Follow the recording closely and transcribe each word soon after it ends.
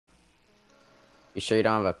You sure you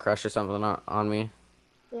don't have a crush or something on me?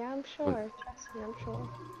 Yeah, I'm sure. Trust me, I'm sure.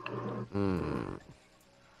 Hmm.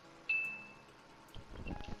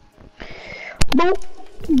 Boom,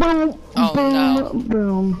 boom, Oh no. boom,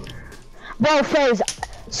 boom. Bro, Faze,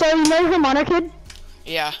 so you know the Monitor kid?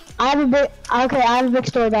 Yeah. I have a big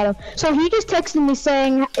story about him. So he just texted me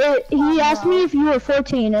saying, he asked me if you were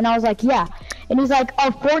 14, and I was like, yeah. And he's like,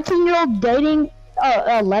 a 14-year-old dating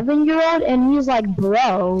a 11-year-old? And he's like,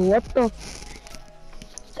 bro, what the?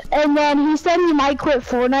 And then he said he might quit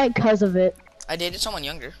Fortnite because of it. I dated someone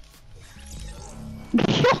younger.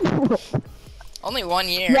 Only 1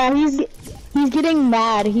 year. Yeah, he's getting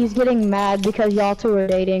mad. He's getting mad because y'all two are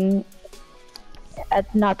dating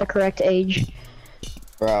at not the correct age.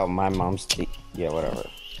 Bro, my mom's yeah, whatever.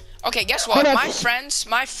 Okay, guess what? My friends'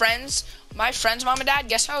 mom and dad,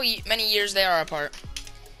 guess how many years they are apart?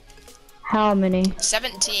 How many?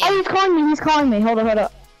 17. Oh, he's calling me. Hold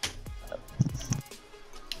up.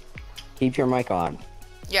 Keep your mic on.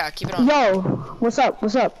 Yeah, keep it on. Yo, what's up?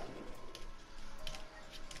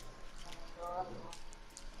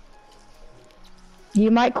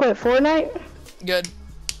 You might quit Fortnite? Good.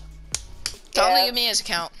 Tell him to give me his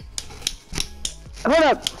account. Hold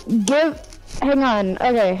up. Hang on.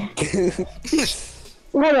 Okay.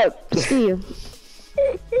 Hold up, Steve.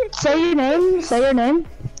 Say your name.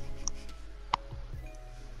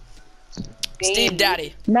 Steve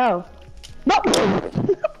Daddy. No. No.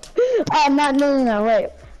 No, wait.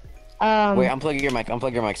 Wait, unplug your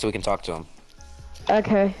mic so we can talk to him.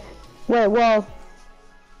 Okay. Wait, well.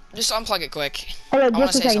 Just unplug it quick. Okay,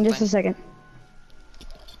 just a second.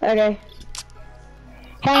 Okay.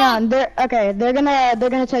 Hang on. They're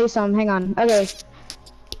gonna tell you something. Hang on. Okay.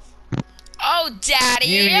 Oh, Daddy.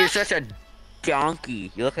 You're such a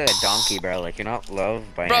donkey. You look like a donkey, bro. Like you're not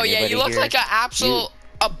loved by anybody. Bro, yeah, you look here. like an absolute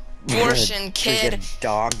abortion kid.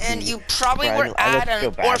 Dog, and you probably bro, were at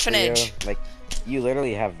an orphanage. Like, you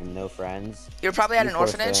literally have no friends. You're probably at an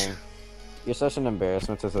orphanage. Thing. You're such an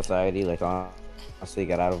embarrassment to society. Like, honestly,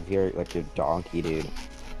 get out of here. Like, you're donkey, dude.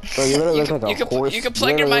 Bro, you literally look like a horse. You can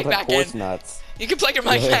plug your mic back in. Nuts. You can plug your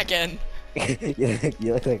mic back in.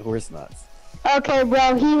 You look like horse nuts. Okay,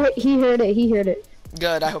 bro. He heard it.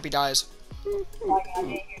 Good. I hope he dies. He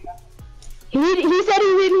said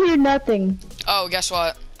he didn't hear nothing. Oh, guess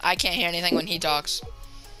what? I can't hear anything when he talks.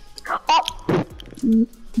 Oh.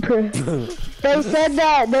 They said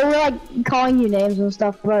that they were like calling you names and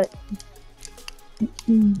stuff, but.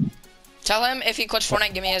 Tell him if he quits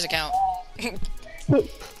Fortnite, give me his account.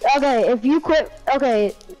 Okay, if you quit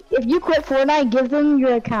Fortnite, give them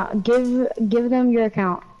your account. Give them your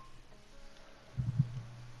account.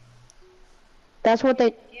 That's what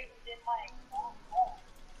they.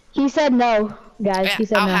 He said no, guys. Yeah, He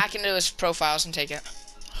said I'll no. hack into his profiles and take it.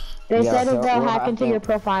 They Yeah, said so they'll we'll hack into your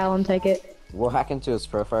profile and take it. We'll hack into his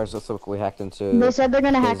profile just like we hacked into. They said they're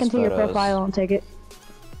gonna hack his into your photos. profile and take it.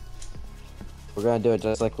 We're gonna do it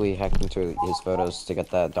just like we hacked into his photos to get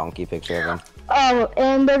that donkey picture of him. Oh,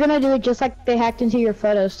 and they're gonna do it just like they hacked into your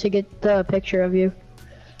photos to get the picture of you.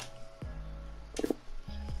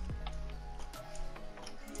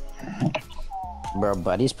 Bro,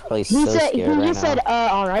 buddy's probably He so scared right now. He just said,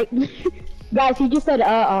 alright. Guys, he just said,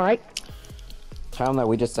 alright. Tell him that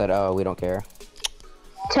we just said, oh, we don't care.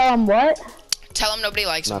 Tell him what? Tell him nobody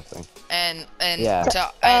likes him. Nothing. And Yeah.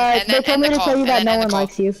 They told me to tell you that no one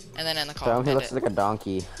likes you. And then end the call. Tell him he looks like a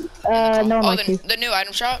donkey. No one likes you. The new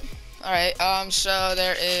item shop. All right. So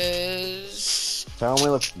there is. Tell him we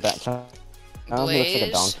look that. Tell him he looks like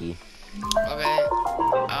a donkey. Okay.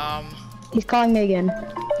 He's calling me again.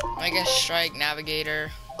 Mega Strike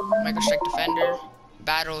Navigator, Mega Strike Defender,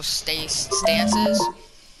 Battle Stances,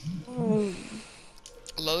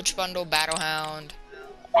 Loach Bundle, Battle Hound.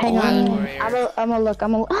 Hang on. Warrior, I'm gonna look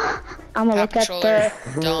at Controller,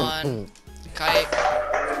 the. Dawn, Kite,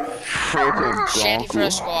 Shanty for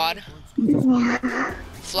a Squad,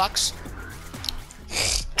 Flux,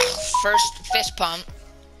 First Fist Pump,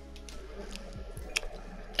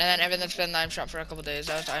 and then everything that's been in the item shop for a couple days.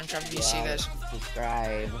 That was the item shop. You see, guys.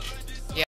 Subscribe.